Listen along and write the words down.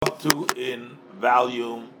to in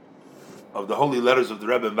volume of the Holy Letters of the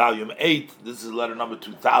Rebbe, volume 8. This is letter number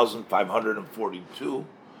 2542.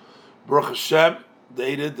 Baruch Hashem,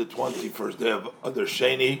 dated the 21st day of Adar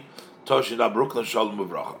Sheni, Toshina Brooklyn Shalom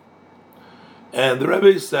Uvracha. And the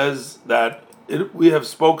Rebbe says that we have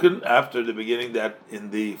spoken after the beginning that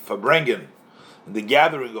in the Farbrengen, in the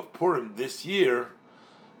gathering of Purim this year,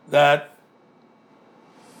 that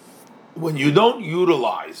when you don't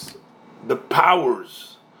utilize the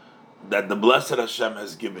powers that the Blessed Hashem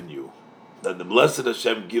has given you, that the Blessed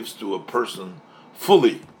Hashem gives to a person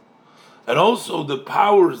fully, and also the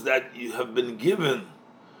powers that you have been given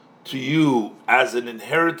to you as an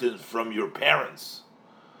inheritance from your parents.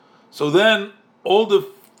 So then all the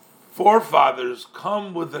forefathers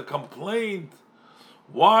come with a complaint.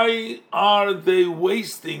 Why are they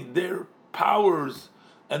wasting their powers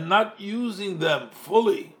and not using them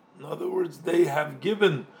fully? In other words, they have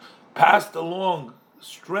passed along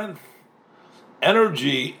strength,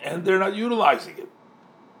 energy, and they're not utilizing it.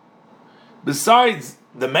 Besides,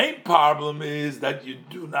 the main problem is that you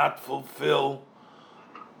do not fulfill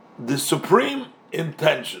the supreme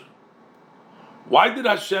intention. Why did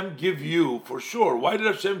Hashem give you, for sure, why did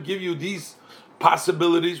Hashem give you these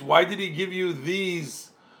possibilities? Why did He give you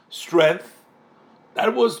these strength?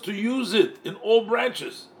 That was to use it in all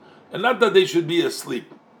branches, and not that they should be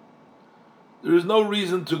asleep. There is no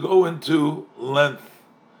reason to go into length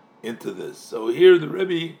into this. So here the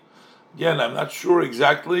Rebbe, again, I'm not sure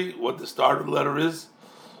exactly what the start of the letter is,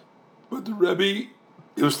 but the Rebbe,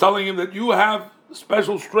 he was telling him that you have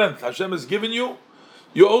special strength Hashem has given you.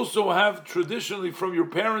 You also have traditionally from your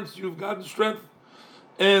parents, you've gotten strength.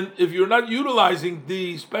 And if you're not utilizing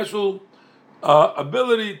the special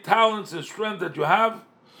ability, talents, and strength that you have,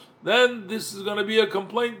 then this is going to be a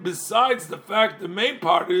complaint. Besides the fact, the main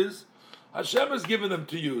part is Hashem has given them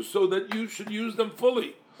to you so that you should use them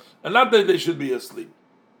fully, and not that they should be asleep.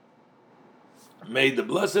 May the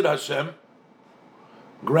Blessed Hashem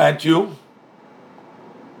grant you.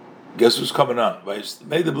 Guess who's coming on?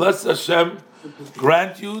 May the Blessed Hashem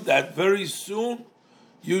grant you that very soon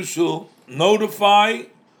you shall notify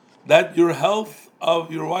that your health of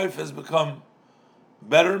your wife has become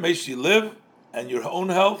better. May she live, and your own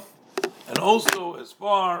health, and also as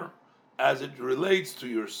far as it relates to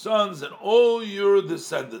your sons and all your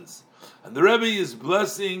descendants. And the Rebbe is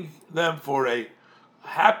blessing them for a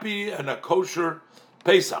happy and a kosher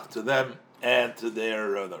Pesach to them and to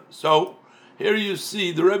their others. So here you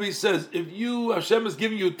see the Rebbe says, if Hashem is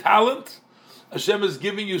giving you talent, Hashem is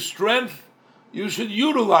giving you strength, you should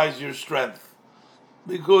utilize your strength,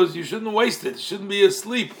 because you shouldn't waste it. You shouldn't be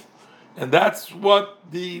asleep. And that's what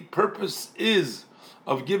the purpose is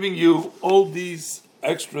of giving you all these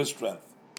extra strength.